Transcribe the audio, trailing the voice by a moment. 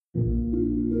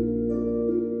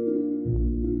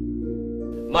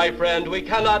My friend, we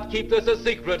cannot keep this a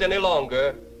secret any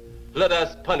longer. Let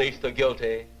us punish the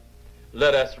guilty.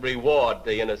 Let us reward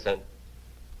the innocent.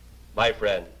 My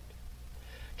friend,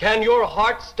 can your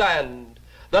heart stand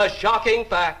the shocking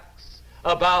facts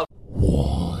about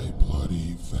Why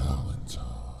Bloody Valentine?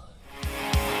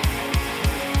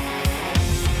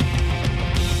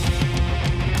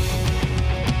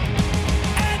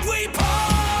 And we party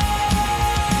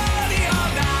all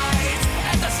night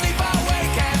at the sleeper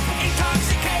waken,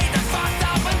 intoxicated, fucked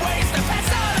up and wasted, pass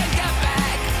out and get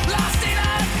back, lost in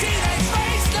a teenage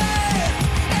wasteland.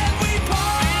 And we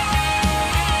party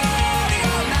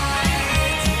all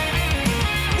night.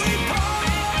 We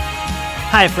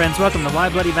party. Hi, friends. Welcome to Why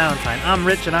Bloody Valentine. I'm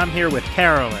Rich, and I'm here with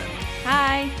Carolyn.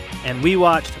 Hi. And we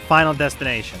watched Final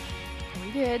Destination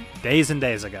We did. days and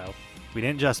days ago. We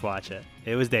didn't just watch it.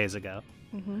 It was days ago.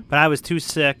 But I was too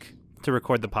sick to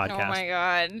record the podcast. Oh my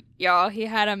god. Y'all, he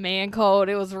had a man cold.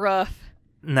 It was rough.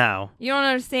 No. You don't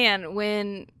understand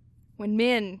when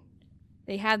men,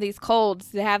 they have these colds,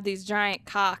 they have these giant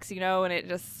cocks, and it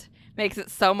just makes it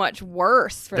so much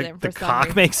worse for them. The For some cock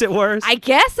reason. makes it worse? I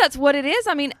guess that's what it is.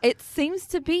 I mean, it seems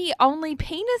to be only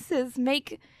penises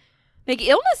make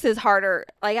illnesses harder.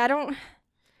 Like I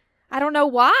don't know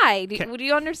why. Do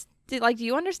you understand? Do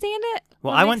you understand it?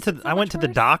 Well, What I makes went to it so I went much to the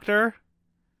worse? doctor,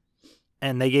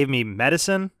 and they gave me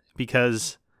medicine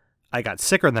because I got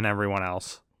sicker than everyone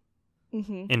else.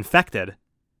 Mhm. Infected.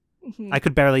 Mhm. I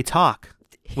could barely talk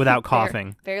without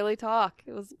coughing, Barely talk.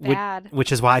 It was Which- bad. which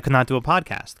is why I could not do a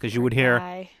podcast, because you would hear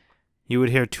Bye.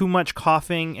 too much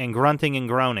coughing and grunting and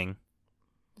groaning.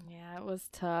 Yeah, it was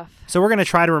tough. So we're going to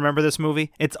try to remember this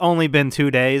movie. It's only been 2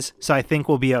 days, so I think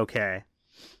we'll be okay.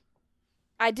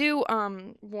 I do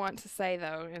want to say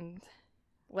though, and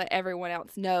let everyone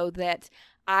else know that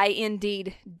I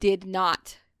indeed did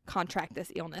not contract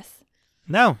this illness.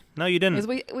 No, you Because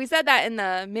didn't. we said that in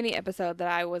the mini episode that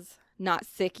I was not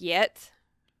sick yet,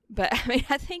 but I mean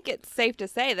I think it's safe to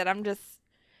say that I'm just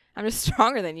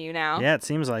stronger than you now. Yeah, it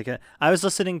seems like it. I was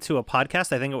listening to a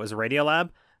podcast, I think it was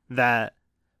Radiolab, that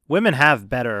women have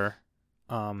better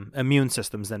immune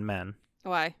systems than men.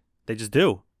 Why? They just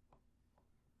do.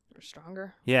 You're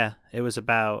stronger. Yeah, it was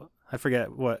about, I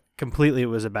forget what completely it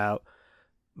was about,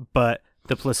 but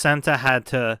the placenta had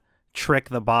to trick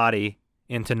the body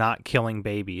into not killing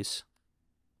babies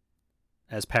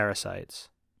as parasites.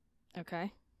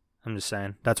 Okay. I'm just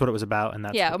saying. That's what it was about. And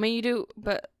that's Yeah, I mean you do,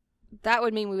 but that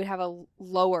would mean we would have a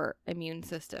lower immune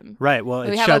system. right. Well, We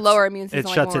it have shuts, a lower immune it system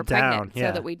like shuts when we're it down. pregnant, Yeah.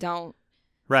 so that we don't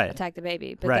right. attack the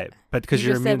baby. But Right. But because you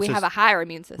your just immune said we system. have a higher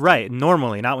immune system. Right.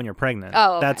 Normally, not when you're pregnant.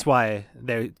 Oh, okay. That's why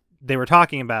they were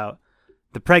talking about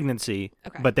the pregnancy,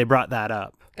 Okay. but they brought that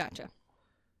up. Gotcha.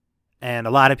 And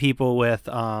a lot of people with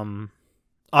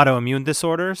autoimmune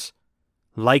disorders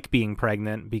like being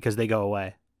pregnant because they go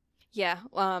away. Yeah.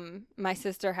 My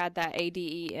sister had that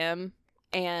ADEM,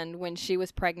 and when she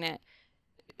was pregnant,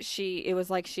 it was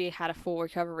like she had a full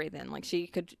recovery then. Like she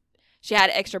had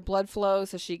extra blood flow,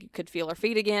 so she could feel her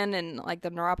feet again, and like the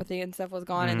neuropathy and stuff was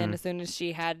gone. And then Mhm. as soon as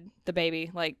she had the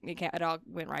baby, like it all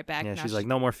went right back. Yeah, Now she's like,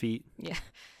 no more feet. yeah,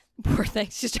 poor thing.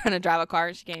 She's trying to drive a car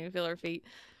and she can't even feel her feet.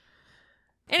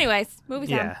 Anyways, movie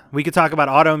time. Yeah, we could talk about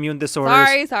autoimmune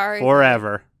disorders Sorry.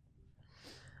 forever.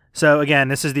 So again,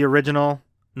 this is the original,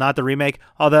 not the remake.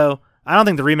 Although I don't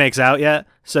think the remake's out yet,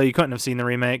 so you couldn't have seen the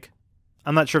remake.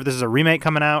 I'm not sure if this is a remake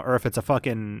coming out or if it's a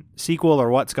fucking sequel or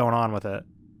what's going on with it.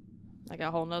 Like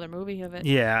a whole nother movie of it.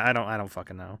 Yeah, I don't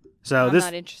fucking know. So I'm this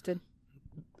not interested.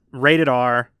 rated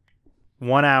R,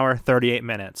 1 hour 38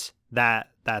 minutes.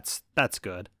 That's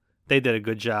good. They did a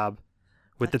good job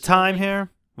with the time here.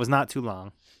 Was not too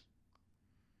long.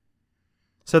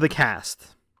 So the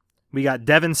cast, we got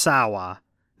Devon Sawa.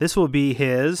 This will be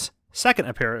his second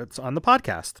appearance on the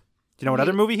podcast. Do you know what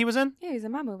other movie he was in? Yeah, he's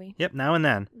in my movie. Yep, Now and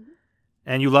Then.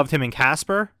 And you loved him in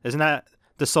Casper. Isn't that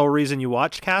the sole reason you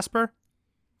watched Casper?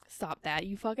 Stop that.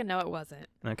 You fucking know it wasn't.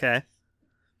 Okay.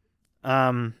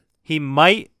 He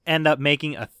might end up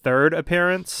making a third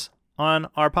appearance on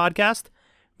our podcast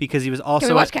because he was also.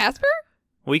 Can we watch Casper?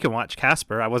 We can watch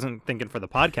Casper. I wasn't thinking for the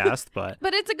podcast, but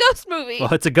But it's a ghost movie.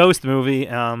 well, it's a ghost movie.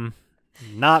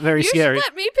 Not very you scary. should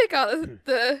let me pick out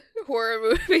the horror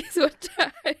movies one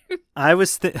time. I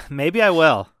was maybe I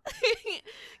will.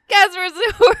 Casper's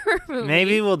a horror movie.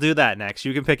 Maybe we'll do that next.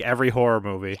 You can pick every horror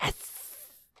movie. Yes.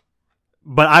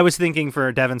 But I was thinking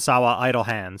for Devon Sawa, Idle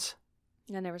Hands.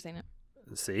 I've never seen it.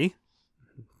 See?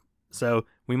 So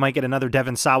we might get another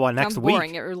Devon Sawa next Sounds week.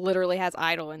 boring. It literally has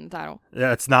idol in the title.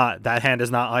 Yeah, it's not. That hand is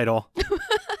not idle.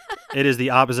 It is the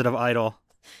opposite of idle.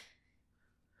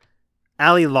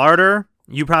 Ali Larder,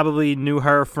 you probably knew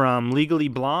her from Legally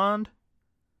Blonde.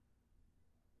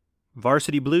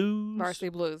 Varsity Blues. Varsity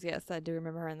Blues. Yes, I do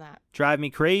remember her in that. Drive Me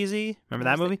Crazy. Remember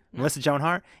that movie? No. Melissa Joan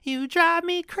Hart. You drive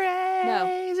me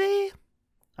crazy.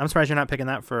 I'm surprised you're not picking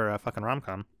that for a fucking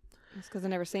rom-com. It's because I've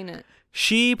never seen it.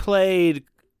 She played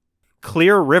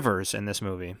Clear Rivers in this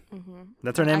movie. Mm-hmm.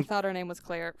 That's her I name? thought her name was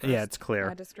Claire at first. Yeah, it's Claire. I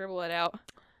had to scribble it out.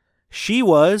 She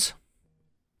was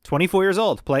 24 years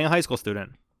old, playing a high school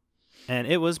student. And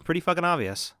it was pretty fucking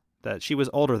obvious that she was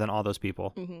older than all those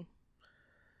people. Mm-hmm.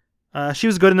 She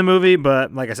was good in the movie,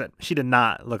 but like I said, she did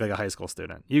not look like a high school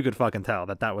student. You could fucking tell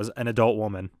that was an adult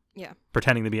woman Yeah.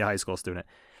 pretending to be a high school student.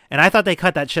 And I thought they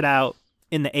cut that shit out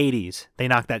in the 80s. They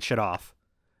knocked that shit off.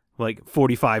 Like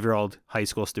 45-year-old high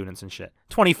school students and shit.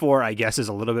 24, I guess, is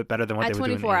a little bit better than what At they were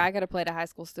doing. 24, I could have played a high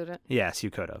school student. Yes, you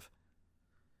could have.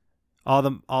 All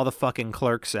the fucking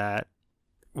clerks at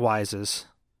Wise's.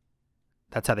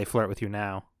 That's how they flirt with you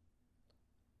now.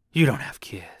 You don't have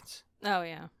kids. Oh,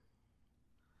 yeah.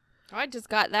 I just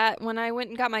got that when I went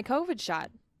and got my COVID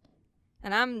shot.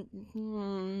 And I'm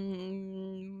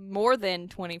more than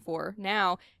 24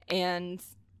 now. And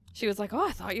she was like, oh,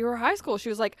 I thought you were high school. She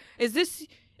was like, is this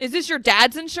your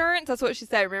dad's insurance? That's what she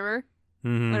said, remember?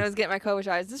 Mm-hmm. When I was getting my COVID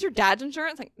shot. Is this your dad's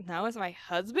insurance? Like, no, it's my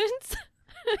husband's.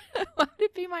 Why would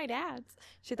it be my dad's?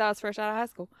 She thought I was fresh out of high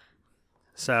school.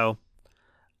 So,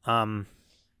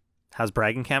 how's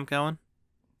bragging camp going?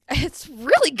 It's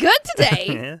really good today.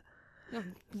 Yeah.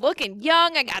 I'm looking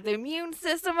young. I got the immune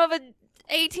system of a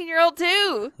 18-year-old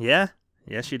too. Yeah.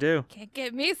 Yes, you do. Can't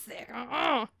get me sick.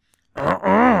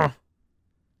 Uh-uh.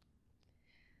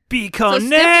 Be So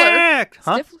connect.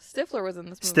 Huh? Stifler was in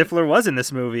this movie. Stifler was in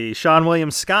this movie. Sean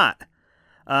William Scott.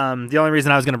 The only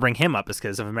reason I was going to bring him up is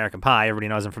because of American Pie. Everybody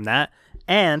knows him from that.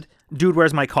 And Dude,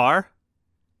 Where's My Car?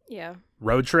 Yeah.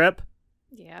 Road Trip.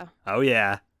 Yeah. Oh,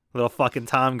 yeah. Little fucking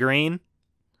Tom Green.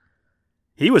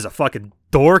 He was a fucking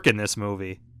dork in this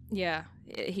movie. Yeah.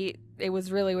 It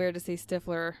was really weird to see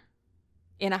Stifler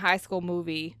in a high school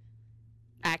movie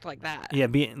act like that. Yeah,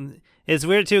 it's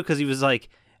weird, too, because he was like,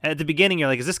 at the beginning, you're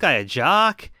like, is this guy a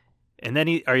jock? And then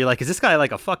you're like, is this guy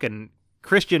like a fucking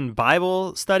Christian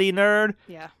Bible study nerd?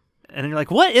 Yeah. And then you're like,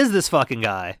 what is this fucking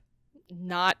guy?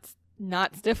 Not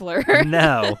Stifler.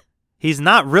 No. He's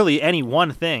not really any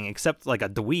one thing except like a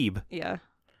dweeb. Yeah.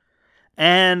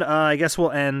 And I guess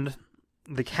we'll end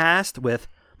the cast with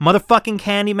motherfucking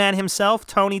Candyman himself,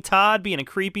 Tony Todd, being a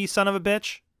creepy son of a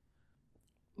bitch.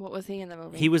 What was he in the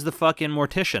movie? He was the fucking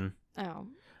mortician. Oh.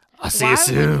 I'll see Why you would-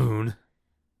 soon.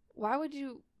 Why would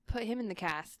you put him in the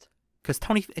cast? Because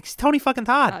it's Tony fucking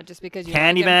Todd. Oh, just because you like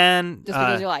him? Candyman. Just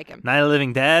because you like him. Night of the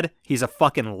Living Dead. He's a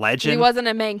fucking legend. He wasn't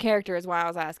a main character is why I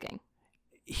was asking.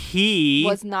 He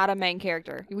Was not a main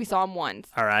character. We saw him once.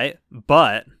 All right.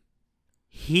 But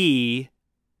he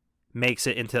makes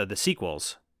it into the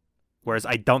sequels. Whereas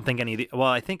I don't think any of the... Well,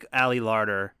 I think Ali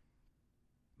Larder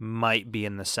might be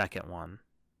in the second one.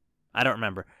 I don't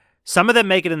remember. Some of them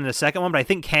make it in the second one, but I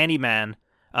think Candyman,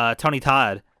 Tony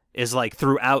Todd, is like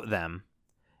throughout them.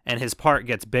 And his part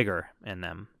gets bigger in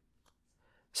them.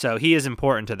 So he is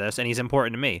important to this, and he's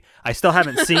important to me. I still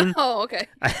haven't seen... Oh, okay.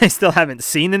 I still haven't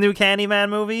seen the new Candyman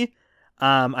movie.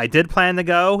 I did plan to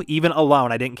go, even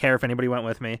alone. I didn't care if anybody went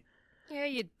with me. Yeah,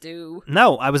 you do.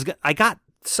 No, I got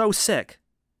so sick.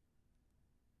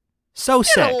 So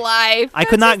sick. Get a life. I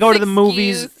could That's not go just to the an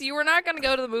movies. excuse. You were not going to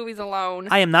go to the movies alone.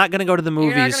 I am not going to go to the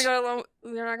movies. You're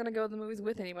not going to go to the movies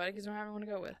with anybody because you don't have anyone to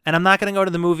go with. And I'm not going to go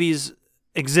to the movies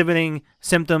exhibiting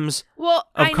symptoms Well,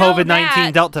 of I know COVID-19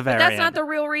 that, Delta but variant. that's not the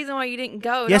real reason why you didn't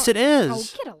go. Yes, Don't- it is.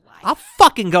 Oh, get a life. I'll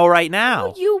fucking go right now.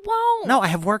 No, you won't. No, I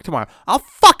have work tomorrow. I'll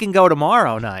fucking go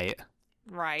tomorrow night.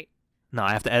 Right. No,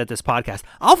 I have to edit this podcast.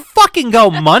 I'll fucking go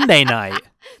Monday night.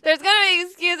 There's going to be an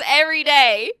excuse every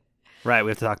day. Right,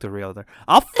 we have to talk to a realtor.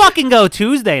 I'll fucking go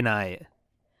Tuesday night.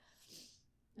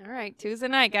 All right, Tuesday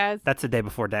night, guys. That's the day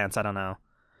before dance. I don't know.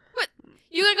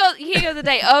 You can't go the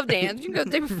day of dance. You can go the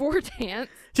day before dance.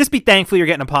 Just be thankful you're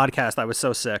getting a podcast. I was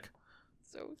so sick.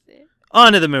 So sick.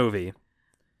 On to the movie.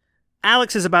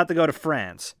 Alex is about to go to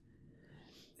France.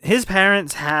 His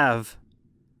parents have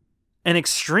an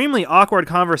extremely awkward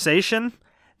conversation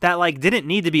that didn't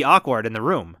need to be awkward in the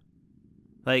room.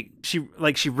 She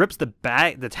rips the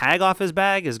tag off his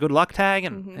bag, his good luck tag,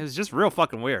 and it was just real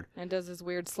fucking weird. And does this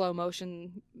weird slow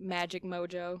motion magic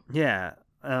mojo. Yeah.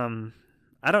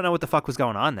 I don't know what the fuck was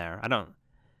going on there.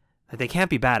 They can't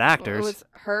be bad actors.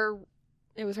 Well,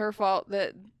 it was her fault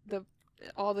that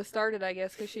all this started, I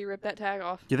guess, because she ripped that tag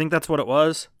off. Do you think that's what it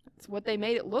was? It's what they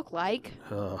made it look like.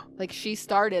 Ugh. Like she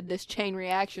started this chain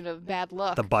reaction of bad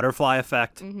luck. The butterfly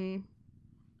effect. Mm-hmm.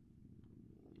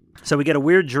 So we get a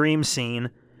weird dream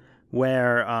scene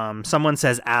where someone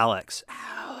says Alex.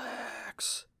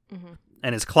 Alex. Mm-hmm.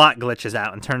 and his clock glitches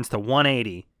out and turns to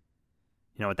 180. You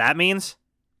know what that means?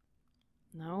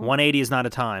 No. 180 is not a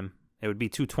time. It would be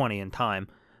 220 in time.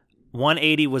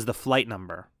 180 was the flight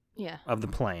number Yeah. of the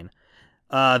plane.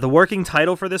 The working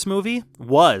title for this movie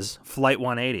was Flight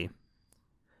 180.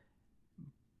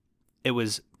 It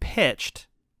was pitched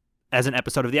as an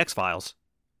episode of The X-Files.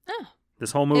 Oh.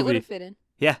 This whole It would movie. have fit in.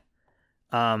 Yeah.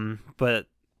 But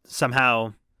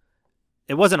somehow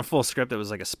it wasn't a full script. It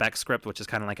was like a spec script, which is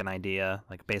kind of like an idea,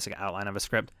 like basic outline of a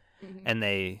script. Mhm. And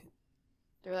they,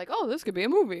 They're like, oh, this could be a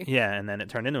movie. yeah, and then it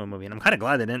turned into a movie. And I'm kind of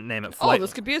glad they didn't name it Oh, Flight.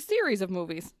 this could be a series of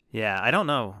movies. Yeah, I don't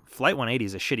know. Flight 180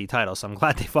 is a shitty title, so I'm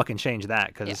glad they fucking changed that,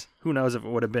 because who knows if it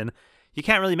would have been. You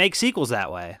can't really make sequels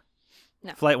that way.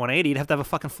 No. Flight 180, you'd have to have a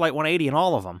fucking Flight 180 in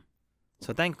all of them.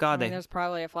 So thank I God mean, they. there's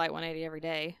probably a Flight 180 every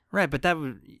day. Right, but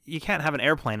you can't have an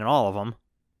airplane in all of them.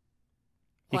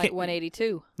 Flight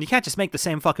 182. You can't just make the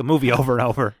same fucking movie over and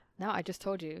over. No, I just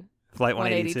told you. Flight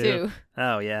 182. 182.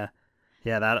 Oh yeah,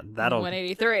 yeah. That'll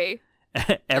 183.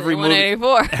 every and movie.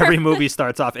 184. Every movie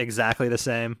starts off exactly the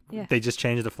same. Yeah. They just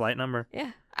change the flight number.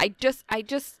 Yeah. I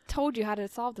just told you how to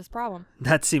solve this problem.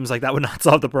 That seems like that would not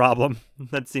solve the problem.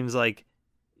 That seems like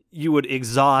you would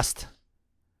exhaust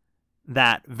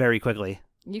that very quickly.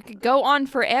 You could go on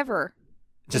forever.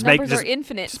 Just The make numbers just, are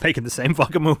infinite. just making the same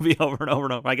fucking movie over and over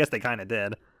and over. I guess they kind of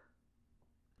did.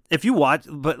 If you watch,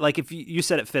 but like if you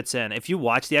said it fits in. If you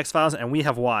watch the X-Files, and we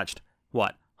have watched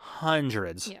what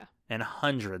hundreds Yeah. and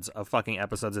hundreds of fucking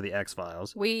episodes of the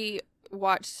X-Files. We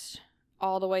watched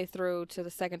all the way through to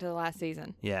the second to the last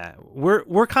season. Yeah,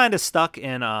 we're kind of stuck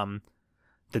in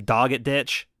the Doggett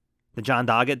ditch, the John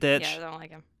Doggett ditch. Yeah, I don't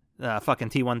like him. Fucking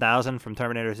T-1000 from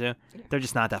Terminator 2. They're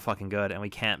just not that fucking good, and we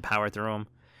can't power through them.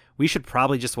 We should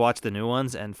probably just watch the new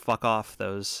ones and fuck off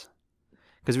those.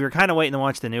 Because we were kind of waiting to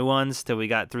watch the new ones till we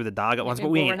got through the Doggett ones, but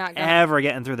we but we're ain't not gonna. ever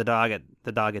getting through the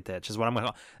Doggett ditch. Is what I'm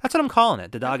gonna. That's what I'm calling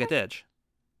it, the Doggett ditch.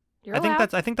 You're I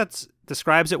think that's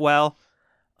describes it well.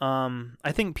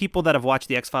 I think people that have watched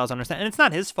the X-Files understand, and it's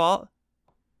not his fault.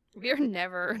 We're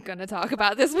never gonna talk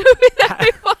about this movie that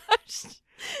we watched.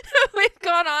 We've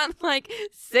gone on like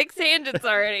 6 tangents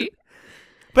already.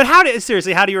 But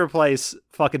seriously, how do you replace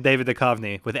fucking David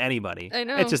Duchovny with anybody? I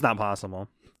know. It's just not possible.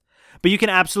 But you can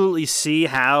absolutely see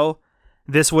how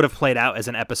this would have played out as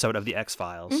an episode of the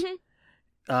X-Files.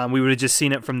 Mhm. We would have just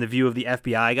seen it from the view of the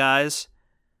FBI guys,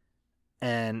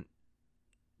 and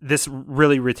this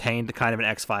really retained the kind of an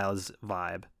X-Files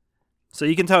vibe. So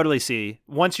you can totally see,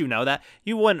 once you know that,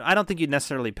 I don't think you'd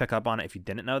necessarily pick up on it if you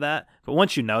didn't know that, but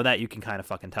once you know that, you can kind of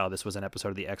fucking tell this was an episode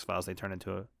of the X-Files. They turned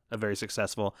into a very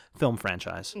successful film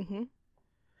franchise. Mhm.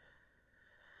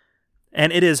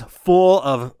 And it is full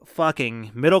of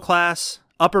fucking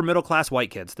upper middle class white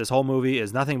kids. This whole movie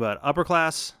is nothing but upper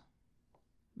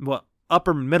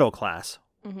middle class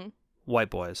Mhm. white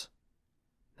boys.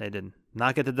 They did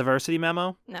not get the diversity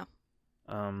memo. No.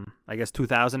 I guess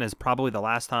 2000 is probably the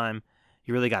last time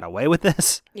you really got away with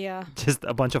this. Yeah. Just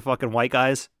a bunch of fucking white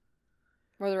guys.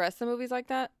 Were the rest of the movies like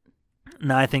that?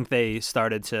 No, I think I'm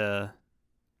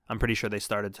pretty sure they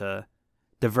started to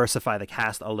diversify the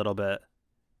cast a little bit.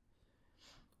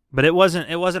 But it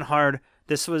wasn't hard.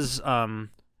 This was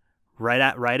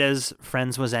right as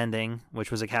Friends was ending,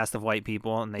 which was a cast of white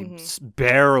people, and they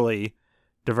barely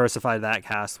diversified that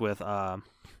cast with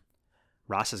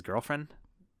Ross's girlfriend,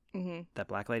 Mhm. that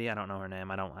black lady. I don't know her name.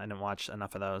 I didn't watch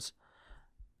enough of those.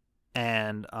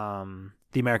 And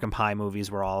the American Pie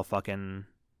movies were all fucking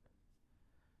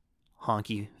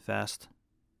honky fest.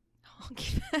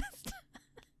 Honky Fest.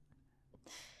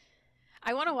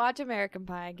 I want to watch American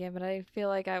Pie again, but I feel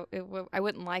like I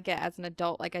wouldn't like it as an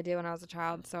adult like I did when I was a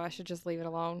child, so I should just leave it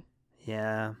alone.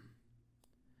 Yeah.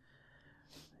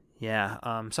 Yeah,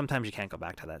 sometimes you can't go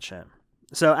back to that shit.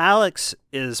 So Alex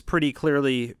is pretty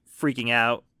clearly freaking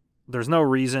out. There's no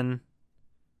reason,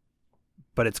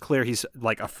 but it's clear he's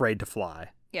like afraid to fly.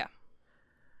 Yeah.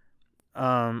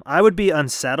 I would be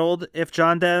unsettled if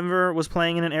John Denver was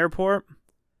playing in an airport.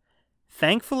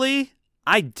 Thankfully,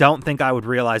 I don't think I would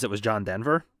realize it was John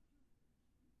Denver.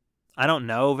 I don't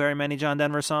know very many John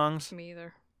Denver songs. Me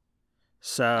either.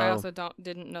 So I also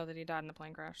didn't know that he died in a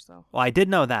plane crash, so well, I did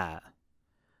know that.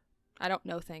 I don't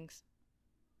know things.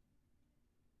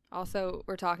 Also,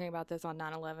 we're talking about this on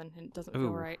 9/11, and it doesn't feel Ooh.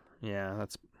 right. Yeah,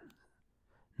 that's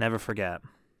never forget.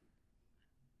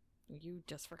 You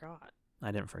just forgot.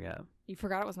 I didn't forget. You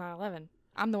forgot it was 9/11.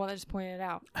 I'm the one that just pointed it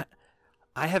out.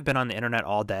 I have been on the internet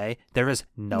all day. There is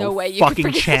no No way you could fucking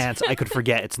forget. chance I could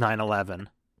forget it's 9/11.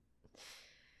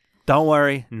 Don't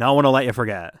worry, no one will let you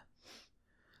forget.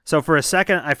 So for a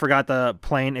second, I forgot the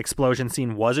plane explosion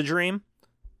scene was a dream.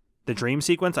 the dream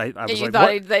sequence, I was you like,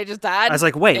 thought what? they just died? I was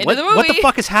like, wait, End what of the movie.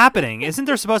 fuck is happening? Isn't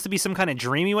there supposed to be some kind of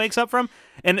dream he wakes up from?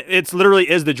 And it's literally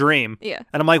is the dream. Yeah.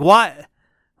 And I'm like, what?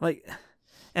 Like,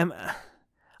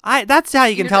 that's how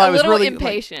you can You're tell a I was little really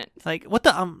impatient. like what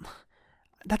the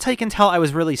that's how you can tell I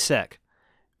was really sick.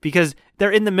 Because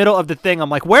they're in the middle of the thing. I'm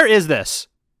like, where is this?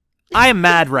 I am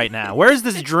mad right now. Where is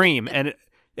this dream? And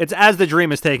it's as the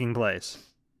dream is taking place.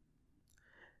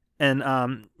 And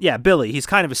yeah, Billy, he's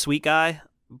kind of a sweet guy,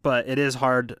 but it is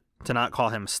hard to not call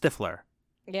him Stifler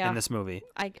Yeah. in this movie.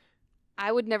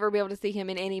 I would never be able to see him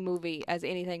in any movie as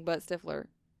anything but Stifler.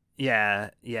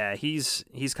 Yeah, he's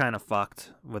kind of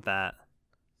fucked with that.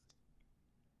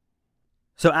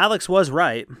 So Alex was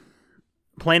right.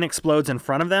 Plane explodes in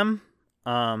front of them.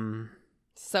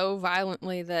 So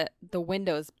violently that the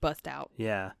windows bust out.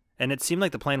 Yeah, and it seemed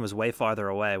like the plane was way farther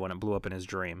away when it blew up in his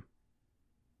dream.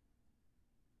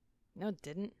 No, it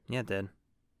didn't. Yeah, it did.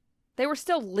 They were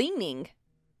still leaning.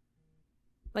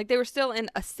 Like they were still in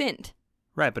ascent.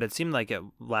 Right, but it seemed like it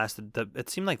lasted. It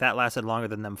seemed like that lasted longer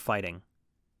than them fighting.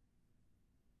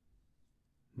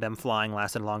 Them flying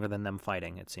lasted longer than them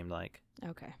fighting. It seemed like.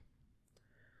 Okay.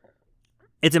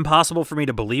 It's impossible for me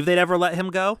to believe they'd ever let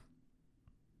him go.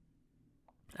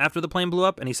 After the plane blew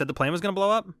up, and he said the plane was going to blow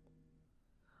up.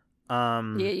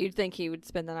 Yeah, you'd think he would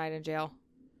spend the night in jail.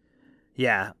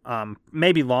 Yeah,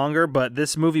 maybe longer, but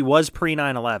this movie was pre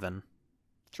 9/11.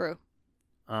 True.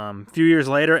 A few years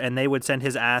later, and they would send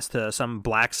his ass to some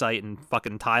black site in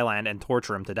fucking Thailand and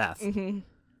torture him to death. Mm-hmm.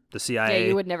 The Yeah, CIA,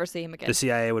 you would never see him again. the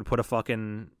CIA would put a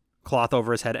fucking cloth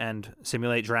over his head and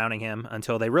simulate drowning him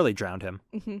until they really drowned him.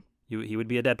 Mm-hmm. He would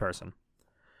be a dead person.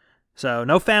 So,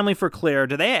 no family for Claire.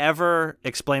 Do they ever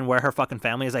explain where her fucking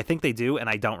family is? I think they do, and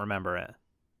I don't remember it.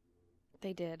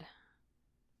 They did.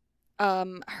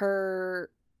 Her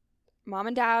mom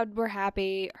and dad were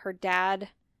happy. Her dad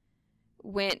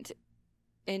went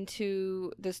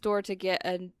into the store to get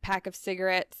a pack of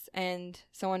cigarettes, and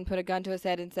someone put a gun to his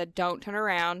head and said, "Don't turn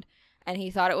around." And he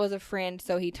thought it was a friend,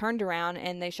 so he turned around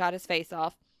and they shot his face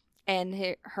off.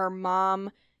 And her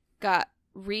mom got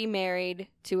remarried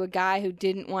to a guy who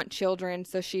didn't want children,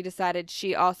 so she decided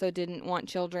she also didn't want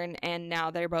children, and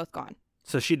now they're both gone.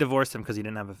 So she divorced him because he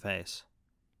didn't have a face.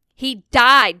 He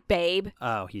died, babe.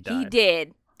 Oh, he died. He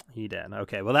did. He did.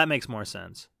 Okay, well that makes more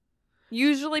sense.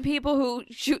 Usually people who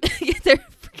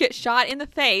get shot in the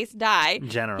face die.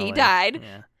 Generally, He died.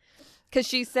 Yeah. Because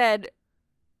she said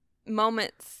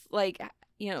moments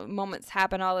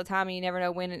happen all the time and you never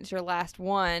know when it's your last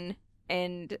one.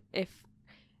 And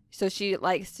so she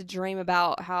likes to dream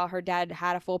about how her dad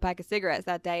had a full pack of cigarettes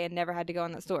that day and never had to go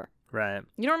in that store. Right.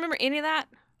 You don't remember any of that?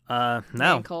 No.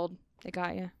 Man cold. They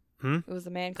got you. Hmm? It was the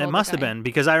man cold. It must have been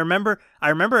because I remember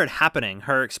it happening.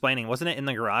 Her explaining, wasn't it in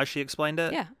the garage? She explained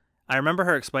it. Yeah. I remember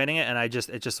her explaining it, and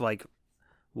it just like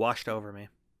washed over me.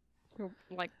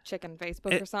 Like chicken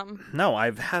Facebook or something. No,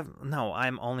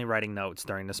 I'm only writing notes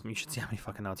during this. You should see how many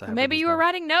fucking notes I have. Maybe you were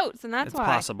writing notes, and that's it's why.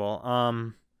 possible.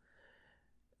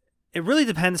 It really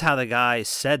depends how the guy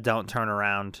said "don't turn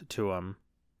around" to him.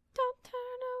 Don't turn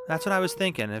around. That's what I was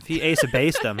thinking. If he Ace of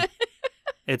Based him,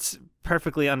 it's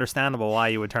perfectly understandable why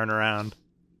you would turn around.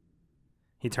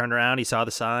 He turned around, he saw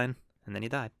the sign, and then he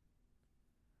died.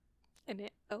 And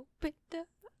it opened up.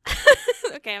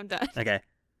 Okay, I'm done. Okay.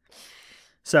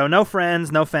 So no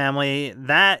friends, no family.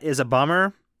 That is a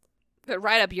bummer. But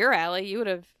right up your alley, you would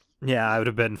have Yeah, I would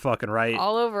have been fucking right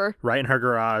all over. in her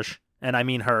garage. And I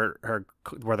mean her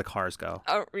where the cars go.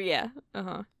 Oh, yeah.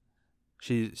 Uh-huh.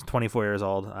 She's 24 years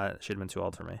old. She'd have been too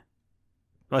old for me.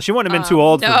 Well, she wouldn't have been too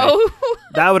old for me. No.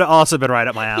 That would have also been right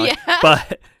up my alley. Yeah.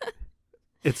 But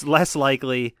it's less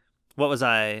likely. What was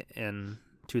I in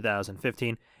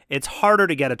 2015? It's harder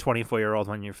to get a 24-year-old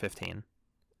when you're 15.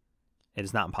 It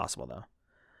is not impossible, though.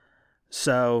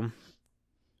 So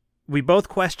we both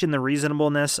question the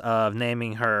reasonableness of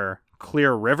naming her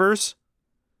Clear Rivers.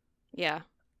 Yeah.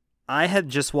 I had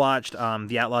just watched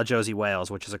The Outlaw Josie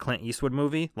Wales, which is a Clint Eastwood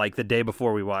movie, like the day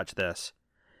before we watched this.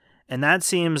 And that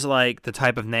seems like the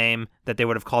type of name that they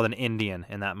would have called an Indian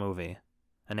in that movie,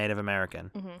 a Native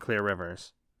American, Mhm. Clear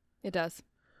Rivers. It does.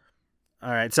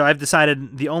 All right, so I've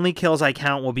decided the only kills I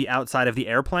count will be outside of the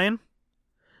airplane.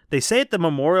 They say at the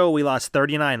memorial we lost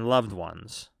 39 loved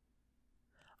ones.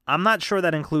 I'm not sure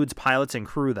that includes pilots and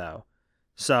crew, though.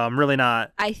 So I'm really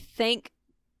not... I think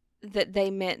that they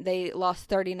meant they lost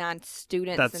 39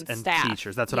 students and staff.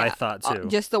 Teachers. That's what I thought, too.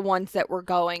 Just the ones that were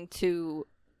going to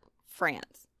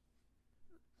France.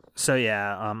 So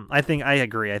yeah, I think I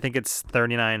agree. I think it's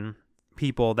 39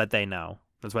 people that they know.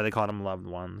 That's why they call them loved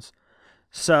ones.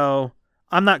 So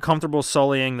I'm not comfortable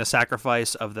sullying the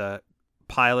sacrifice of the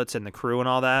pilots and the crew and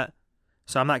all that.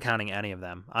 So I'm not counting any of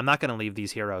them. I'm not going to leave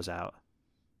these heroes out,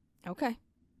 Okay.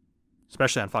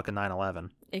 especially on fucking 9/11.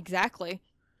 Exactly.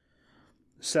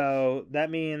 So that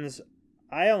means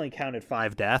I only counted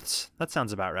 5 deaths. That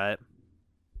sounds about right.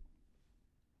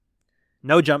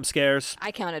 No jump scares.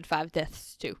 I counted 5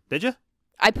 deaths too. Did you?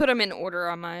 I put them in order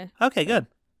on my. Okay, good.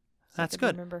 so I That's could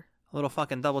good. Remember. A little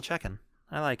fucking double checking.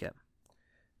 I like it.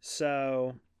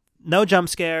 So, no jump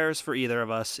scares for either of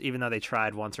us, even though they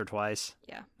tried once or twice.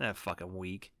 Yeah. Fucking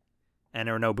weak. And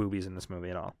there were no boobies in this movie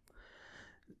at all.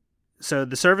 So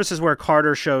the service is where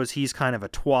Carter shows he's kind of a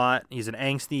twat. He's an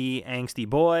angsty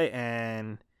boy,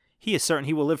 and he is certain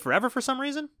he will live forever for some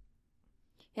reason.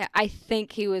 Yeah, I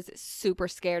think he was super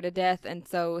scared to death, and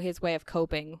so his way of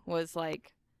coping was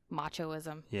like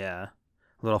machoism. Yeah.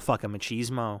 A little fucking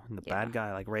machismo. The Yeah. bad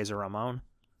guy, like Razor Ramon.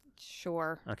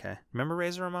 Sure. Okay. Remember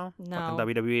Razor Ramon? No. Fucking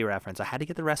WWE reference. I had to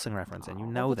get the wrestling reference in. You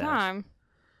know All the that. time.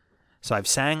 So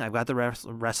I've got the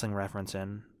wrestling reference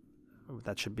in.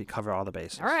 That should be cover all the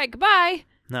bases. All right, goodbye.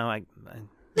 No,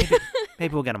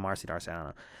 maybe we'll get a Marcy Darcy. I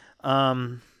don't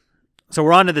know. So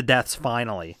we're on to the deaths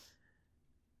finally.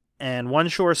 And one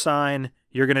sure sign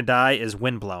you're gonna die is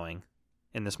wind blowing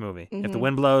in this movie. If the Mhm.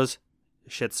 wind blows,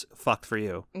 shit's fucked for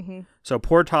you. Mm-hmm. So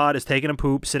poor Todd is taking a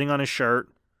poop, sitting on his shirt,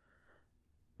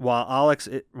 while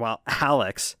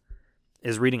Alex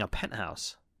is reading a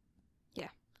Penthouse.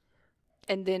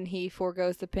 And then he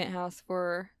forgoes the Penthouse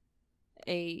for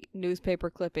a newspaper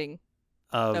clipping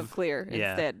of Clear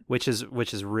Yeah, instead. which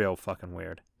is real fucking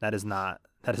weird. That is not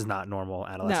normal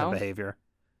adolescent No. behavior.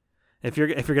 If you're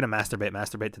gonna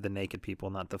masturbate to the naked people,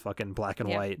 not the fucking black and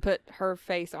Yeah, white. put her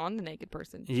face on the naked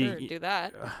person. Sure, do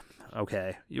that.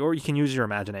 Okay, or you can use your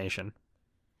imagination.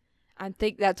 I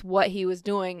think that's what he was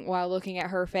doing while looking at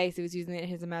her face. He was using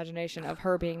his imagination of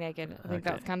her being naked. I think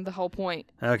that was kind of the whole point.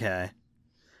 Okay.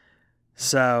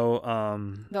 So,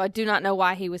 Though I do not know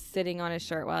why he was sitting on his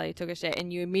shirt while he took a shit,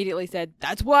 and you immediately said,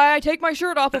 "That's why I take my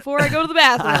shirt off before I go to the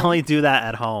bathroom." I only do that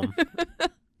at home,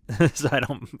 so I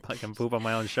don't fucking poop on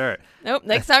my own shirt. Nope.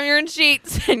 Next time you're in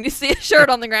sheets and you see a shirt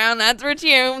on the ground, that's Rich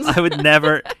Humes. I would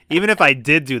never, even if I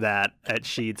did do that at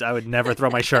Sheets, I would never throw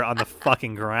my shirt on the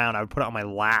fucking ground. I would put it on my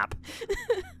lap.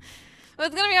 Well,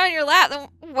 it's gonna be on your lap. Then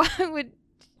why would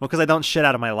Well, because I don't shit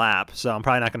out of my lap, so I'm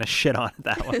probably not going to shit on it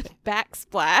that way.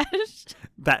 backsplash?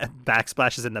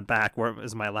 Backsplash is in the back,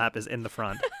 whereas my lap is in the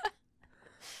front.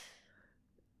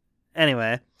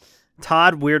 Anyway,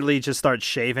 Todd weirdly just starts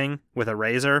shaving with a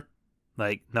razor.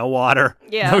 Like, no water,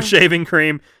 Yeah. no shaving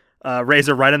cream,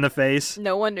 razor right in the face.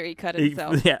 No wonder he cut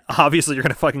himself. Yeah, obviously you're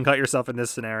going to fucking cut yourself in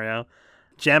this scenario.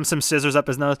 Jam some scissors up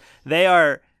his nose. They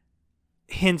are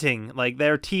hinting, like,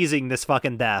 they're teasing this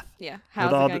fucking death. Yeah.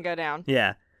 How's it all gonna the- go down?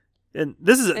 Yeah. And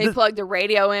this is... And he plugged the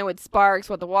radio in with sparks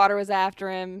while the water was after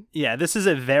him. Yeah, this is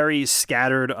a very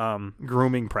scattered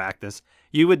grooming practice.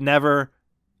 You would never,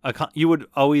 you would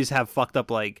always have fucked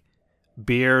up like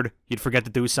beard. You'd forget to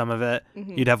do some of it.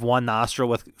 Mhm. You'd have one nostril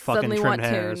with fucking Suddenly trimmed want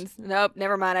hairs. tunes. Nope,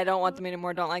 never mind. I don't want them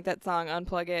anymore. Don't like that song.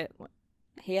 Unplug it.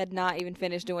 He had not even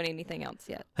finished doing anything else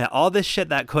yet. Yeah, all this shit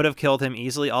that could have killed him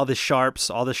easily, all the sharps,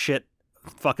 all the shit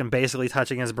fucking basically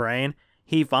touching his brain.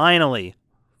 He finally,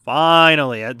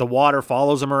 the water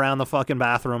follows him around the fucking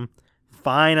bathroom.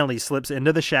 Finally slips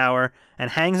into the shower and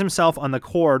hangs himself on the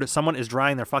cord someone is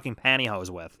drying their fucking pantyhose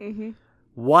with. Mm-hmm.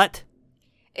 What?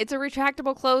 It's a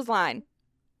retractable clothesline.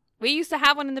 We used to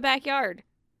have one in the backyard.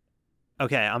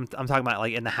 Okay, I'm talking about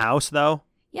like in the house though.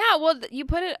 Yeah, well, you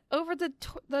put it over the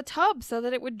tub so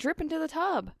that it would drip into the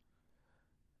tub.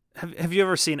 Have you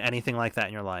ever seen anything like that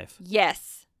in your life?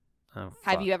 Yes. Oh,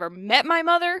 Have fuck. you ever met my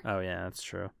mother? Oh yeah, that's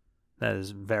true. That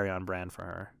is very on brand for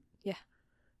her. Yeah.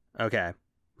 Okay.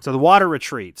 So the water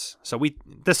retreats. So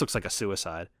this looks like a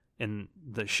suicide in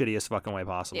the shittiest fucking way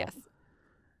possible. Yes.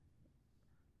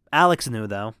 Alex knew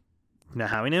though. You know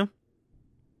how he knew?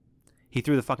 He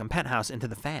threw the fucking penthouse into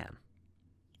the fan.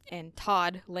 And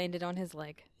Todd landed on his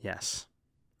leg. Yes.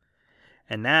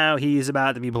 And now he's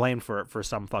about to be blamed for it for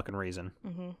some fucking reason.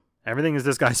 Mm-hmm. Everything is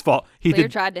this guy's fault. Clear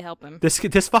tried to help him. This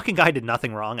fucking guy did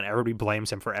nothing wrong, and everybody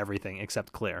blames him for everything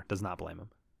except Claire does not blame him.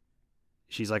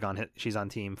 She's like she's on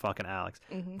team fucking Alex,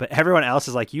 Mm-hmm. but everyone else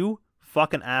is like, you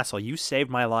fucking asshole, you saved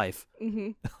my life.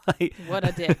 Mm-hmm. Like, What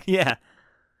a dick. yeah.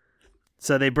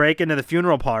 So they break into the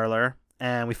funeral parlor,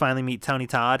 and we finally meet Tony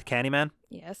Todd, Candyman.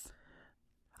 Yes.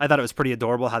 I thought it was pretty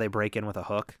adorable how they break in with a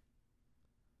hook.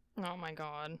 Oh my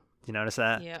god. Did you notice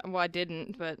that? Yeah. Well, I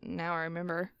didn't, but now I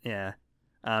remember. Yeah.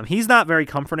 He's not very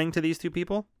comforting to these two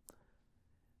people.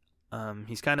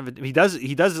 He's kind of he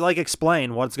does like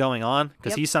explain what's going on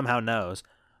because Yep. he somehow knows,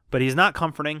 but he's not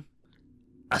comforting.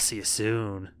 I'll see you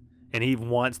soon, and he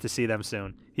wants to see them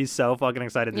soon. He's so fucking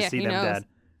excited to Yeah, see he them knows. dead.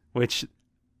 Which,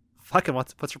 fucking,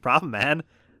 what's your problem, man?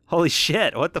 Holy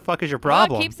shit! What the fuck is your Well,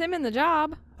 problem? it keeps him in the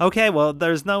job. Okay, well,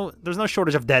 there's no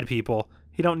shortage of dead people.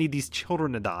 You don't need these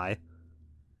children to die.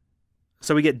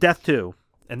 So we get Death 2,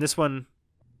 and this one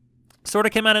sort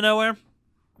of came out of nowhere,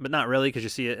 but not really because you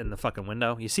see it in the fucking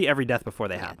window. You see every death before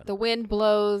they happen. The wind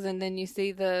blows, and then you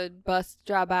see the bus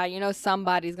drive by. You know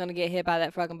somebody's gonna get hit by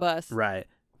that fucking bus. Right,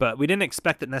 but we didn't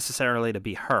expect it necessarily to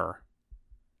be her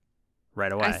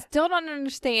right away. I still don't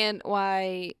understand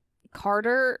why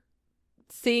Carter,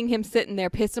 seeing him sitting there,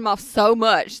 pissed him off so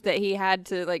much that he had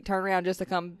to like turn around just to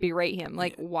come berate him.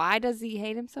 Like, why does he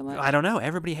hate him so much? I don't know.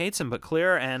 Everybody hates him, but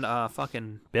Clear and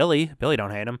fucking Billy. Billy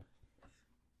don't hate him.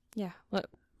 Yeah, look,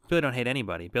 Billy don't hate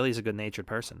anybody. Billy's a good-natured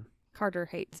person. Carter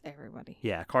hates everybody.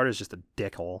 Yeah, Carter's just a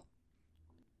dickhole.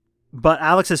 But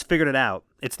Alex has figured it out.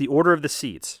 It's the order of the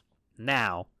seats.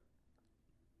 Now,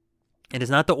 it is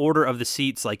not the order of the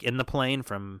seats like in the plane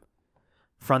from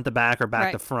front to back or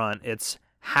back to Right. front. It's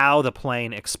how the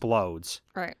plane explodes.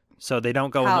 Right. So they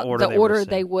don't go in How, the order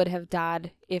they were would have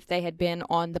died if they had been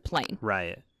on the plane.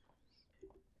 Right.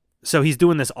 So he's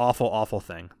doing this awful, awful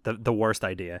thing. The worst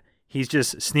idea. He's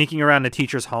just sneaking around the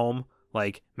teacher's home,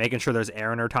 like making sure there's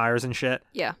air in her tires and shit.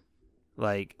 Yeah,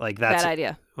 Like that's bad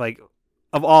idea. like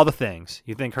of all the things,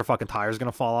 you think her fucking tire's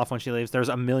gonna fall off when she leaves? There's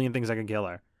a million things that could kill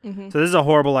her. Mm-hmm. So this is a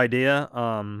horrible idea.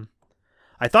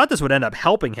 I thought this would end up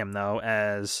helping him though,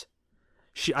 as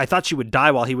I thought she would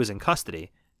die while he was in custody.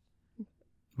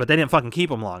 But they didn't fucking keep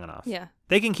him long enough. Yeah.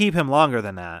 They can keep him longer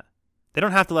than that. They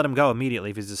don't have to let him go immediately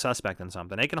if he's a suspect in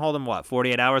something. They can hold him,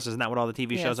 48 hours? Isn't that what all the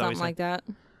TV Yeah, shows always something say? like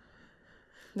that.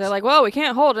 They're like, well, we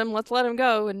can't hold him. Let's let him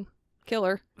go and kill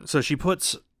her. So she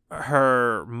puts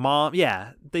her mom...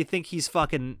 Yeah, they think he's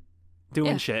fucking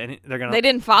doing Yeah. shit. And they're going They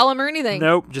didn't follow him or anything.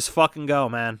 Nope, just fucking go,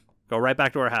 man. Go right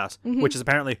back to her house, Mhm. which is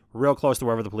apparently real close to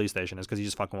wherever the police station is because you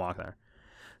just fucking walk there.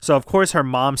 So, of course, her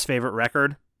mom's favorite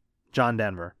record, John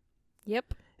Denver.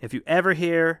 Yep. If you ever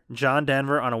hear John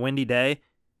Denver on a windy day,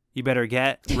 you better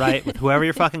get right with whoever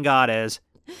your fucking God is,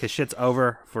 because shit's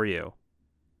over for you.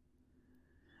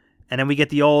 And then we get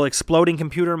the old exploding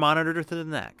computer monitor to the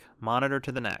neck. Monitor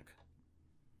to the neck.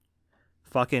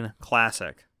 Fucking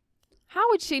classic. How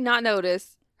would she not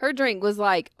notice? Her drink was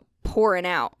like pouring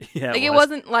out. Yeah, Like it was.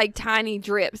 wasn't like tiny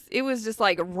drips. It was just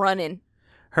like running.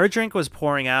 Her drink was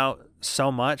pouring out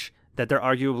so much that there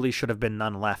arguably should have been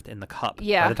none left in the cup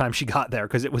Yeah. by the time she got there,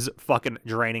 because it was fucking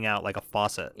draining out like a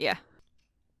faucet. Yeah.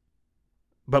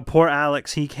 But poor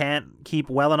Alex, he can't keep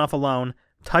well enough alone,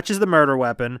 touches the murder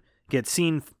weapon, gets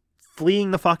seen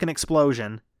fleeing the fucking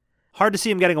explosion. Hard to see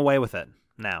him getting away with it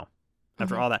now,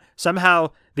 after all that.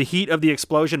 Somehow, the heat of the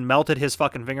explosion melted his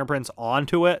fucking fingerprints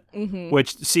onto it,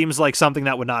 which seems like something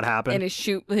that would not happen. And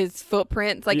his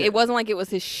footprints. Like Yeah. it wasn't like it was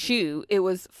his shoe. It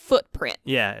was footprint.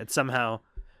 Yeah, it's somehow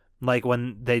like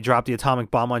when they dropped the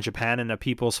atomic bomb on Japan and the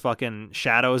people's fucking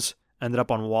shadows ended up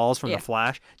on walls from Yeah. the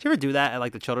flash. Did you ever do that at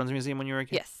like the Children's Museum when you were a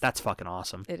kid? Yes. That's fucking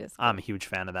awesome. It is. I'm a huge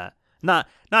fan of that. Not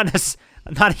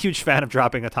a huge fan of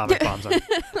dropping atomic bombs on. I'm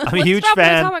a Let's huge drop an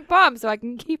fan. atomic bomb so I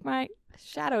can keep my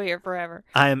shadow here forever.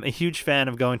 I am a huge fan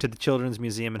of going to the Children's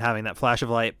Museum and having that flash of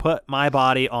light put my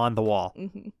body on the wall.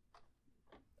 Hmm.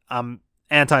 I'm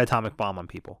anti-atomic bomb on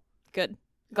people. Good.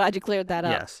 Glad you cleared that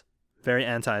up. Yes. Very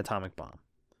anti-atomic bomb.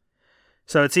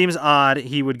 So it seems odd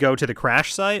he would go to the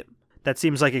crash site. That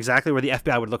seems like exactly where the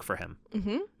FBI would look for him.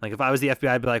 Mm-hmm. Like if I was the FBI,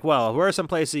 I'd be like, well, where are some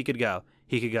places he could go?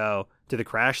 He could go to the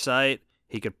crash site.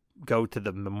 He could go to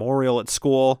the memorial at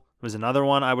school. Was another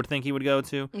one I would think he would go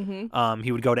to. Mm-hmm.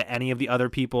 He would go to any of the other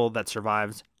people that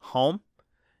survived home.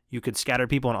 You could scatter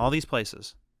people in all these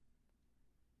places.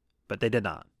 But they did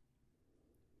not.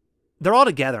 They're all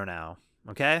together now,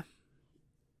 okay?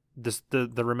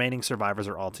 The remaining survivors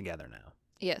are all together now.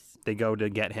 Yes. They go to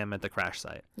get him at the crash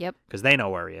site. Yep. Because they know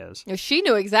where he is. She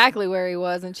knew exactly where he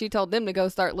was, and she told them to go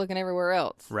start looking everywhere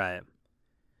else. Right.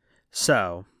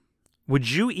 So, would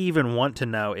you even want to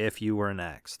know if you were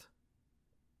next?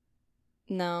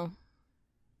 No.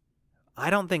 I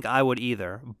don't think I would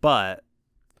either, but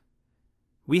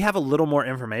we have a little more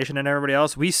information than everybody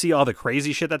else. We see all the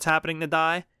crazy shit that's happening to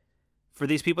die, for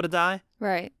these people to die.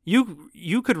 Right.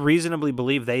 You could reasonably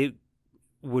believe they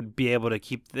would be able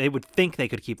to they would think they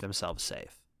could keep themselves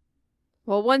safe.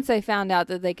 Well, once they found out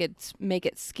that they could make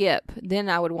it skip, then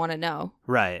I would want to know.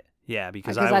 Right. Yeah,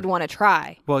 because I'd want to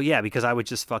try. Well, yeah, because I would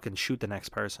just fucking shoot the next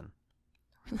person.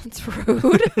 That's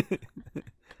rude.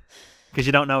 Because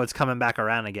you don't know it's coming back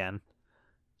around again.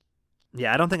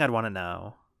 Yeah, I don't think I'd want to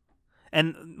know.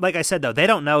 And like I said, though, they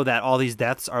don't know that all these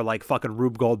deaths are like fucking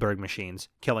Rube Goldberg machines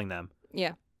killing them.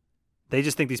 Yeah. They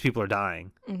just think these people are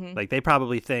dying. Mm-hmm. Like, they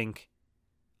probably think,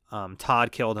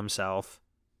 Todd killed himself.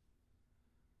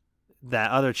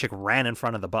 That other chick ran in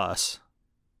front of the bus.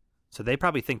 So they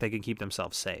probably think they can keep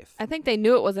themselves safe. I think they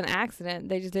knew it was an accident.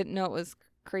 They just didn't know it was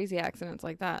crazy accidents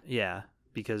like that. Yeah,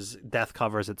 because death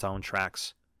covers its own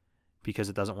tracks because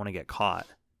it doesn't want to get caught.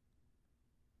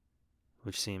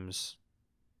 Which seems...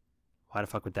 Why the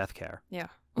fuck would death care? Yeah.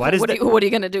 Why does what are you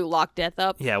going to do? Lock death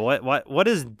up? Yeah, what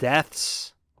is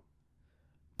death's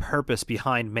purpose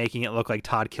behind making it look like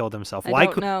Todd killed himself? I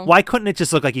don't know. Why couldn't it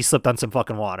just look like he slipped on some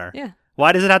fucking water? Yeah.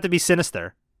 Why does it have to be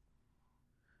sinister?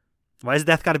 Why has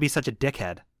death got to be such a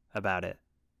dickhead about it?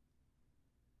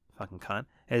 Fucking cunt.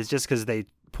 It's just because they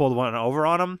pulled one over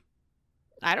on him?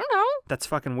 I don't know. That's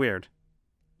fucking weird.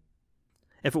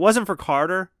 If it wasn't for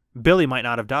Carter, Billy might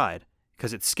not have died.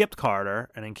 Because it skipped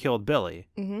Carter and then killed Billy.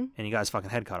 Mm-hmm. And he got his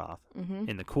fucking head cut off. Mm-hmm.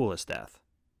 In the coolest death.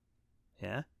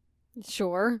 Yeah?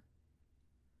 Sure.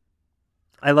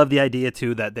 I love the idea,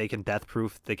 too, that they can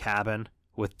death-proof the cabin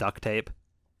with duct tape.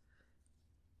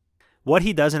 What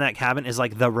he does in that cabin is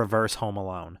like the reverse Home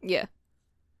Alone. Yeah.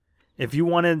 If you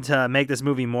wanted to make this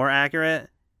movie more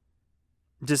accurate,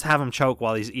 just have him choke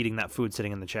while he's eating that food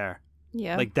sitting in the chair.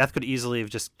 Yeah. Like, Death could easily have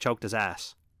just choked his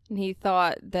ass. And he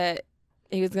thought that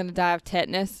he was going to die of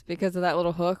tetanus because of that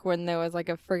little hook when there was like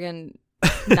a friggin'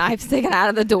 knife sticking out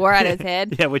of the door at his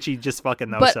head. Yeah, which he just fucking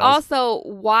knows. But also,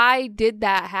 why did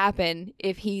that happen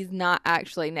if he's not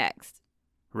actually next?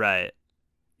 Right.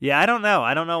 Yeah, I don't know.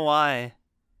 I don't know why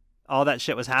all that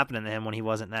shit was happening to him when he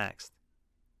wasn't next.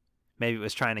 Maybe it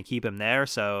was trying to keep him there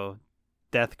so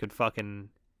Death could fucking...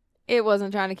 It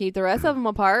wasn't trying to keep the rest of them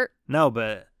apart. No,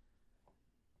 but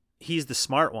he's the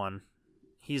smart one.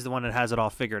 He's the one that has it all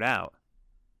figured out.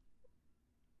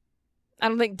 I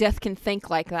don't think Death can think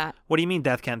like that. What do you mean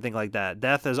Death can't think like that?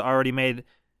 Death has already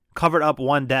covered up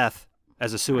one death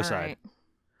as a suicide. All right.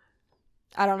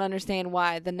 I don't understand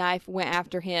why the knife went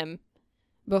after him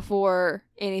before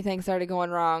anything started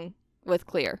going wrong with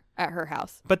Clear at her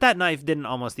house. But that knife didn't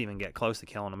almost even get close to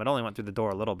killing him. It only went through the door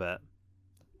a little bit.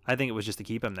 I think it was just to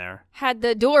keep him there. Had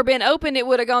the door been open, it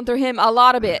would have gone through him a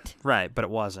lot of it. Right, but it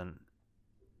wasn't.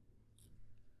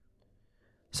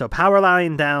 So power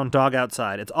line down, dog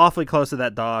outside. It's awfully close to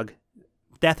that dog.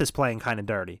 Death is playing kind of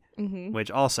dirty. Mm-hmm. Which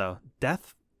also,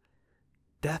 Death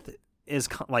is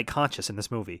like conscious in this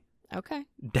movie. Okay.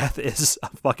 Death is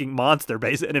a fucking monster,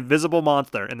 basically an invisible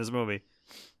monster in this movie.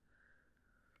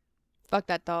 Fuck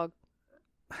that dog.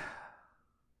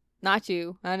 Not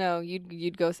you. I know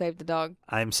you'd go save the dog.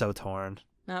 I'm so torn.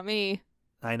 Not me.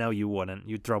 I know you wouldn't.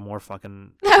 You'd throw more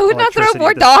fucking... I would not throw electricity more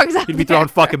at dogs out You'd be there. throwing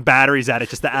fucking batteries at it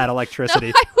just to add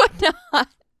electricity. No, I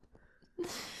would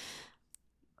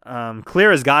not.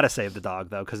 Clear has got to save the dog,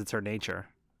 though, because it's her nature.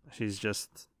 She's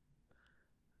just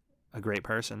a great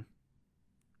person.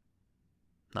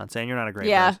 Not saying you're not a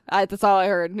great person. That's all I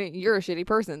heard. You're a shitty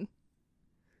person.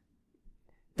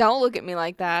 Don't look at me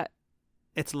like that.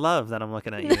 It's love that I'm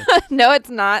looking at you. No,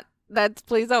 it's not.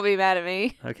 Please don't be mad at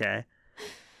me. Okay.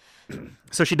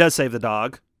 So she does save the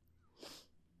dog.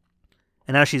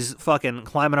 And now she's fucking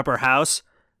climbing up her house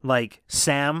like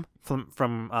Sam from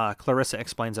Clarissa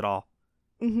Explains It All.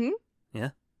 Mm-hmm. Yeah?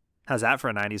 How's that for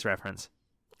a 90s reference?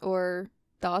 Or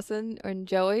Dawson and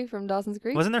Joey from Dawson's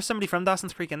Creek. Wasn't there somebody from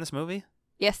Dawson's Creek in this movie?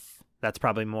 Yes. That's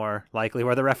probably more likely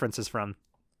where the reference is from.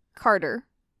 Carter,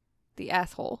 the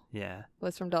asshole, Yeah.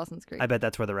 was from Dawson's Creek. I bet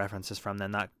that's where the reference is from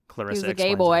then, not He Clarissa was a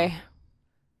gay Explains It boy. All.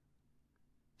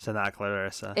 So not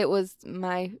Clarissa. It was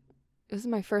my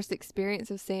first experience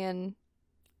of seeing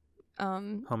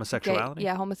Homosexuality?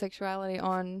 homosexuality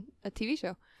on a TV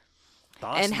show.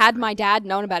 Dawson's And had Creek. my dad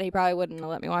known about it, he probably wouldn't have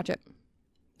let me watch it.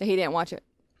 But he didn't watch it.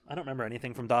 I don't remember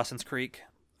anything from Dawson's Creek.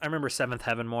 I remember Seventh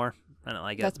Heaven more. I don't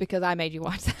like it. That's because I made you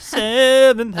watch that.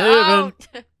 Seventh Heaven.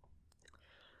 Don't.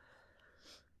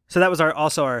 So that was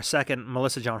also our second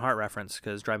Melissa Joan Hart reference,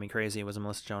 because Drive Me Crazy was a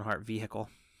Melissa Joan Hart vehicle.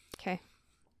 Okay.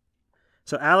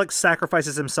 So Alex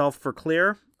sacrifices himself for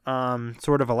Clear,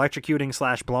 sort of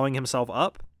electrocuting / blowing himself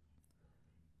up.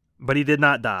 But he did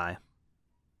not die.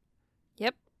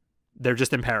 Yep. They're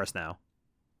just in Paris now.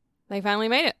 They finally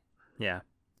made it. Yeah.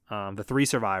 The 3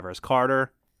 survivors,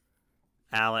 Carter,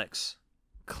 Alex,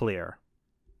 Clear.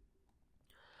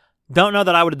 Don't know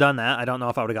that I would have done that. I don't know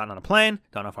if I would have gotten on a plane.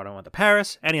 Don't know if I would have went to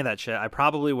Paris. Any of that shit. I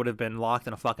probably would have been locked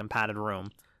in a fucking padded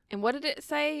room. And what did it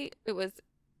say? It was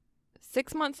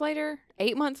 6 months later?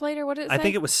 8 months later? What did it say? I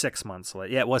think it was 6 months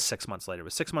later. Yeah, it was 6 months later. It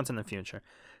was 6 months in the future.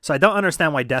 So I don't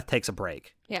understand why Death takes a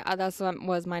break. Yeah, that's what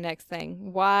was my next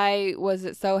thing. Why was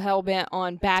it so hell-bent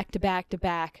on back to back to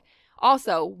back?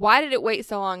 Also, why did it wait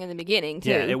so long in the beginning, too?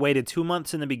 Yeah, it waited 2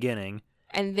 months in the beginning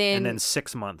and and then then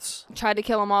 6 months. tried to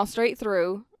kill them all straight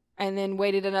through, and then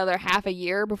waited another half a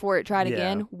year before it tried Yeah.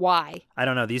 again. Why? I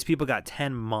don't know. These people got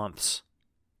 10 months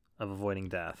of avoiding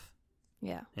death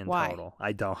Yeah. in Why? total.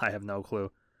 I have no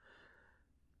clue.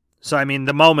 So, I mean,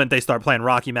 the moment they start playing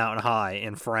Rocky Mountain High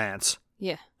in France,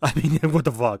 Yeah. I mean, what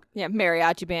the fuck? Yeah.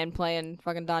 Mariachi band playing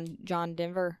fucking John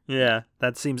Denver. Yeah,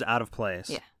 that seems out of place.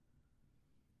 Yeah.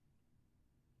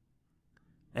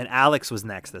 And Alex was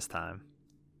next this time.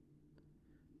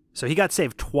 So he got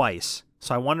saved twice.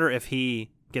 So I wonder if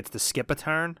he gets to skip a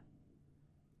turn.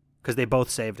 Because they both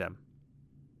saved him.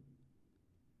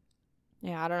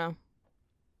 Yeah, I don't know.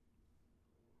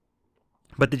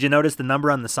 But did you notice the number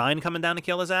on the sign coming down to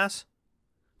kill his ass?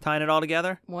 Tying it all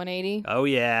together? 180. Oh,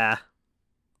 yeah.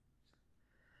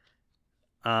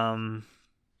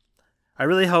 I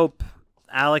really hope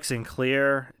Alex and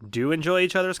Clear do enjoy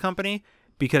each other's company,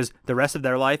 because the rest of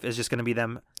their life is just going to be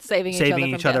them Saving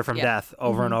each other from Yeah. death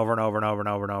over and Mhm. over and over and over and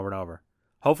over and over and over.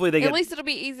 Hopefully they At get least it'll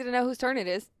be easy to know whose turn it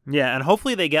is. yeah, and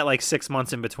hopefully they get like 6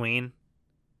 months in between.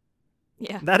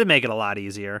 Yeah. That'd make it a lot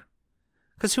easier.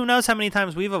 Because who knows how many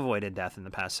times we've avoided death in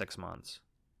the past 6 months?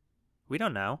 We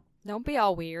don't know. Don't be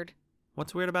all weird.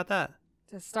 What's weird about that?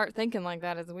 To start thinking like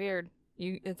that is weird.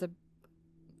 It's a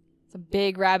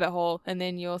big rabbit hole, and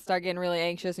then you'll start getting really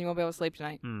anxious and you won't be able to sleep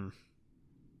tonight.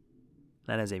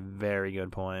 That is a very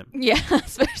good point. Yeah,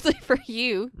 especially for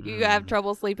you. You have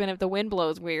trouble sleeping if the wind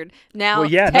blows weird. Now,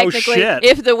 Well, yeah, no technically, shit.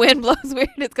 if the wind blows weird,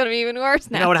 it's going to be even worse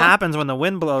now. You know what happens when the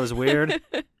wind blows weird?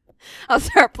 I'll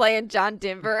start playing John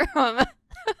Denver on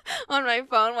my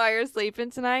phone while you're sleeping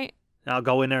tonight. I'll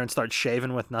go in there and start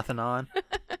shaving with nothing on.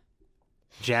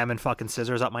 Jamming fucking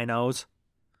scissors up my nose.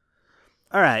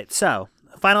 All right, so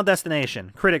Final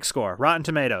Destination, critic score, Rotten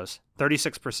Tomatoes,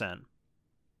 36%.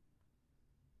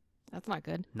 That's not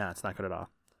good. No, it's not good at all.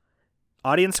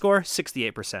 Audience score,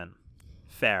 68%.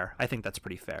 Fair. I think that's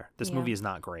pretty fair. This Yeah. movie is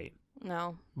not great,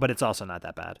 No. but it's also not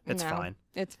that bad. It's No. fine.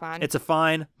 It's fine. It's a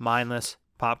fine, mindless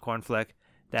popcorn flick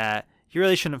that you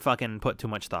really shouldn't fucking put too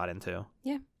much thought into.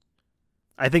 Yeah.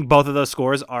 I think both of those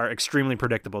scores are extremely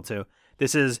predictable, too.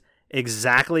 This is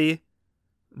exactly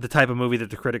the type of movie that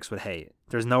the critics would hate.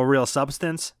 There's no real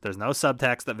substance. There's no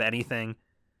subtext of anything,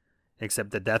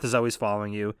 except that death is always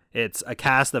following you. It's a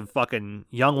cast of fucking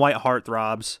young white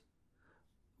heartthrobs.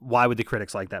 Why would the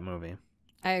critics like that movie?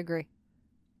 I agree.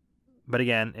 But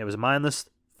again, it was a mindless,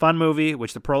 fun movie,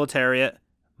 which the proletariat,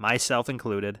 myself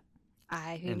included,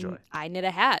 enjoy. I knit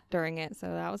a hat during it, so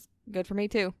that was good for me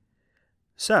too.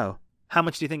 So, how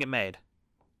much do you think it made?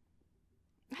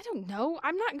 I don't know.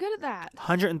 I'm not good at that.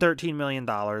 $113 million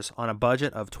on a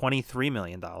budget of $23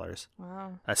 million.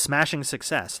 Wow. A smashing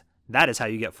success. That is how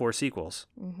you get 4 sequels.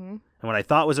 Mm-hmm. And what I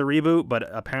thought was a reboot, but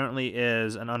apparently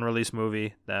is an unreleased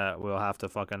movie that we'll have to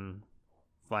fucking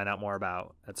find out more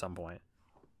about at some point.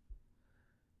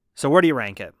 So where do you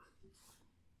rank it?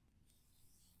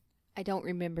 I don't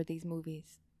remember these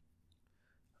movies.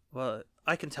 Well,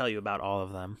 I can tell you about all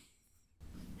of them.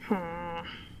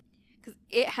 Because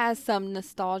it has some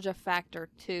nostalgia factor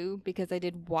too, because I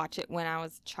did watch it when I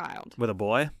was a child. With a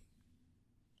boy?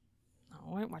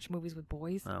 Oh, I don't watch movies with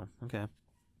boys. Oh, okay.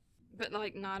 But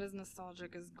like not as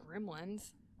nostalgic as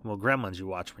Gremlins. Well, Gremlins you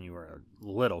watched when you were a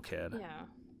little kid. Yeah.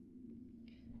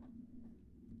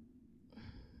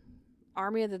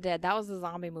 Army of the Dead. That was a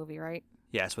zombie movie, right?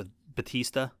 Yes, with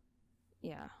Batista.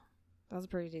 Yeah. That was a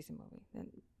pretty decent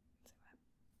movie.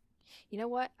 You know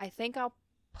what? I think I'll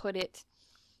put it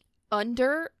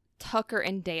under Tucker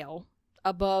and Dale,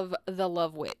 above The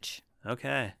Love Witch.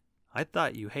 Okay. I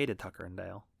thought you hated Tucker and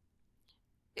Dale.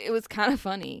 It was kind of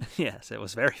funny. Yes, it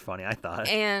was very funny, I thought.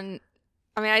 And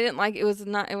I mean, I didn't like it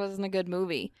wasn't a good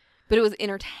movie, but it was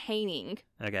entertaining.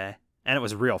 Okay. And it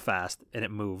was real fast, and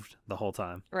it moved the whole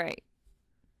time. Right.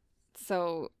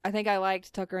 So I think I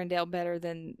liked Tucker and Dale better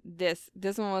than this.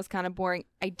 This one was kind of boring.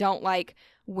 I don't like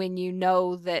when you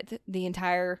know that the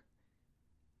entire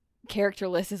character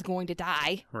list is going to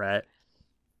die. Right.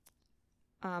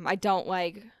 I don't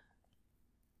like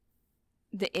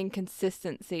the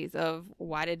inconsistencies of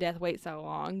why did death wait so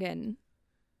long and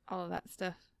all of that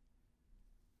stuff.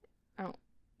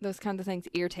 Those kinds of things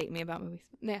irritate me about movies.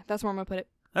 Yeah, that's where I'm going to put it.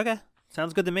 Okay.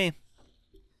 Sounds good to me.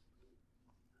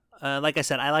 Like I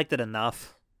said, I liked it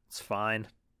enough. It's fine.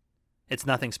 It's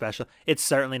nothing special. It's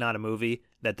certainly not a movie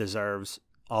that deserves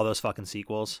all those fucking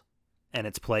sequels and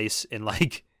its place in,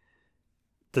 like,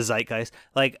 the zeitgeist.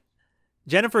 Like,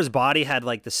 Jennifer's Body had,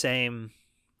 like, the same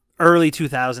early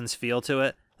 2000s feel to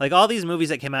it. Like, all these movies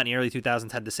that came out in the early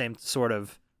 2000s had the same sort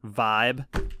of vibe.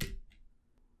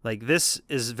 Like, this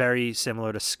is very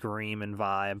similar to Scream in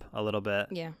vibe a little bit.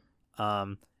 Yeah.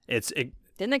 It's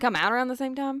Didn't they come out around the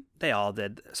same time? They all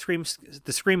did.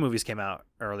 The Scream movies came out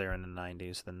earlier in the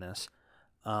 90s than this.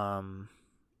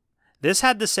 This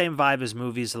had the same vibe as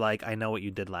movies like I Know What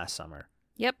You Did Last Summer.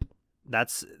 Yep.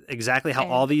 That's exactly how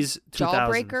And all these 2000s.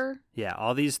 Jawbreaker. Yeah,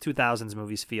 all these 2000s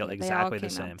movies feel They all exactly came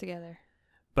the same. out together.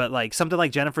 But like something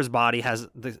like Jennifer's Body has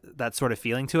that sort of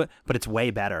feeling to it, but it's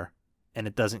way better, and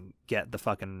it doesn't get the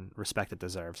fucking respect it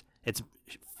deserves. It's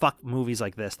fuck movies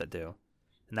like this that do,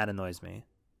 and that annoys me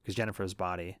because Jennifer's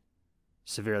Body,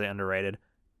 severely underrated,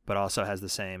 but also has the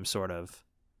same sort of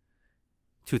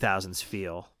 2000s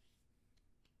feel,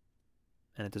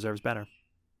 and it deserves better.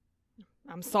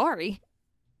 I'm sorry.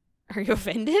 Are you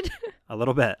offended? A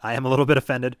little bit. I am a little bit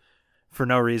offended for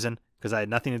no reason because I had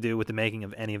nothing to do with the making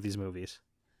of any of these movies.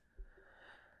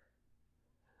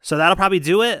 So that'll probably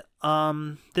do it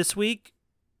this week.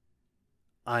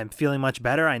 I'm feeling much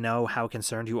better. I know how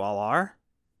concerned you all are.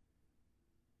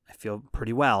 I feel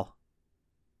pretty well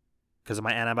because of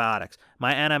my antibiotics.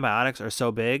 My antibiotics are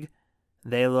so big,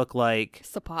 they look like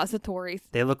Suppositories.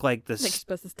 they look like Like you're this.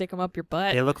 supposed to stick them up your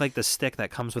butt. They look like the stick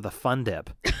that comes with a Fun Dip.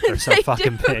 They're so They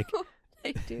fucking do. big.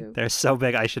 They do. They're so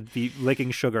big, I should be licking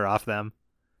sugar off them.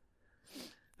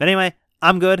 But anyway,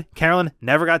 I'm good. Carolyn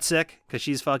never got sick because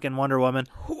she's fucking Wonder Woman.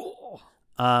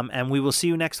 And we will see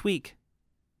you next week.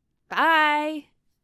 Bye.